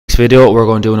Next video we're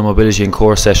going to do a mobility and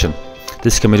core session.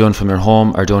 This can be done from your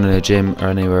home or done in a gym or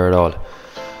anywhere at all.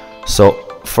 So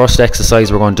first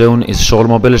exercise we're going to do is shoulder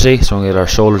mobility. So we're going to get our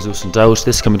shoulders loosened out.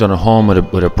 This can be done at home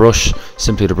with a brush.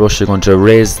 Simply the brush, you're going to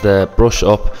raise the brush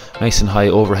up nice and high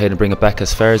overhead and bring it back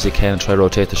as far as you can and try to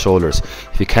rotate the shoulders.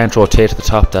 If you can't rotate at the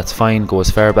top, that's fine. Go as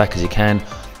far back as you can,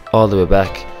 all the way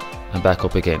back and back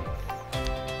up again.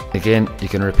 Again, you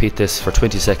can repeat this for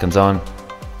 20 seconds on,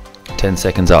 10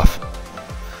 seconds off.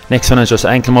 Next one is just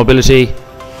ankle mobility.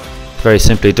 Very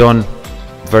simply done.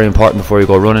 Very important before you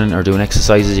go running or doing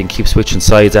exercises. You can keep switching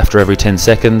sides after every 10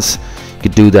 seconds. You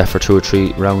could do that for 2 or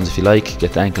 3 rounds if you like.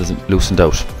 Get the ankles loosened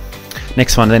out.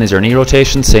 Next one then is your knee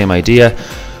rotation. Same idea.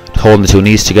 Holding the 2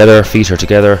 knees together, feet are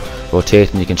together,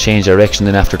 rotating. You can change direction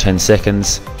then after 10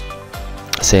 seconds.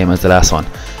 Same as the last one.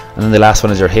 And then the last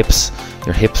one is your hips.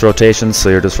 Your hips rotations. So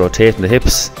you're just rotating the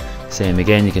hips. Same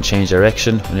again. You can change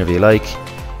direction whenever you like.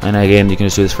 And again, you can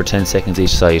just do this for 10 seconds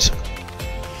each side.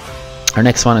 Our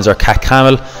next one is our cat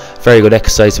camel. Very good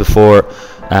exercise before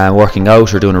working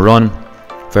out or doing a run.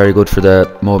 Very good for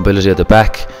the mobility of the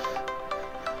back.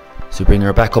 So bring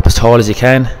your back up as tall as you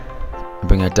can and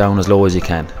bring it down as low as you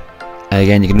can. And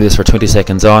again, you can do this for 20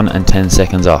 seconds on and 10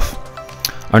 seconds off.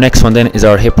 Our next one then is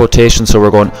our hip rotation. So we're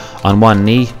going on one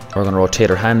knee. We're going to rotate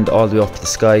our hand all the way up to the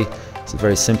sky. It's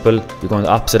very simple. You're going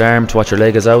the opposite arm to what your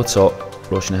leg is out. So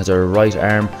Roisin has her right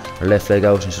arm, her left leg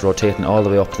out, and she's rotating all the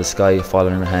way up to the sky,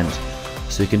 following her hand.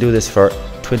 So you can do this for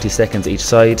 20 seconds each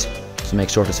side, so make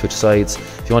sure to switch sides.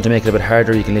 If you want to make it a bit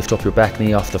harder, you can lift up your back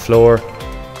knee off the floor.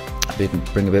 You can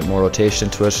bring a bit more rotation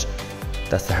to it.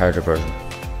 That's the harder version.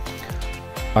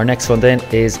 Our next one then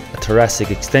is a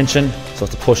thoracic extension. So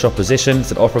it's a push-up position.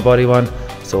 It's an upper body one.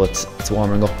 So it's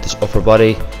warming up the upper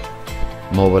body,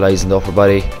 mobilizing the upper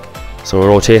body. So we're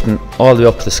rotating all the way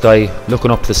up to the sky,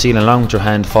 looking up to the ceiling along with your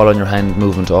hand, following your hand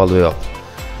movement all the way up.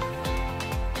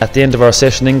 At the end of our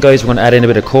session then guys, we're going to add in a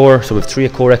bit of core. So we have 3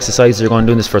 core exercises. You're going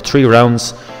to do this for 3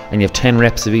 rounds and you have 10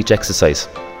 reps of each exercise.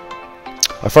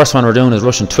 Our first one we're doing is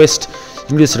Russian twist. You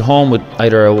can do this at home with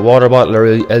either a water bottle or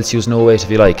else use no weight if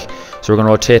you like. So we're going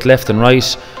to rotate left and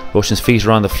right. Russian's feet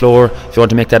are on the floor. If you want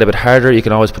to make that a bit harder, you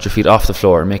can always put your feet off the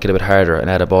floor and make it a bit harder and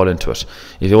add a ball into it.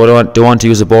 If you don't want to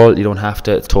use a ball, you don't have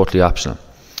to. It's totally optional.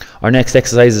 Our next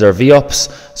exercise is our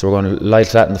V-ups. So we're going to lie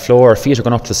flat on the floor. Our feet are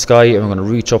going up to the sky and we're going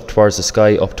to reach up towards the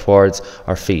sky, up towards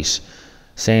our feet.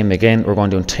 Same again, we're going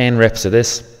to do 10 reps of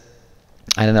this.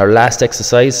 And then our last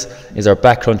exercise is our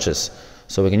back crunches.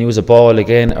 So we can use a ball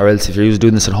again, or else if you're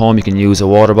doing this at home, you can use a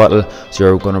water bottle. So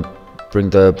you're going to bring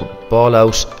the ball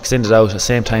out, extend it out at the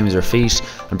same time as your feet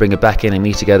and bring it back in and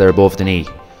meet together above the knee.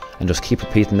 And just keep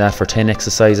repeating that for 10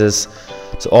 exercises.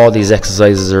 So all these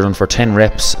exercises are done for 10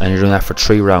 reps and you're doing that for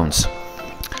 3 rounds.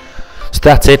 So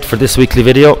that's it for this weekly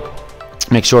video.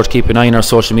 Make sure to keep an eye on our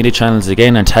social media channels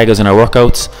again and tag us in our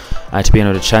workouts to be in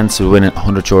a chance to win a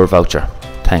 €100 voucher.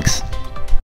 Thanks.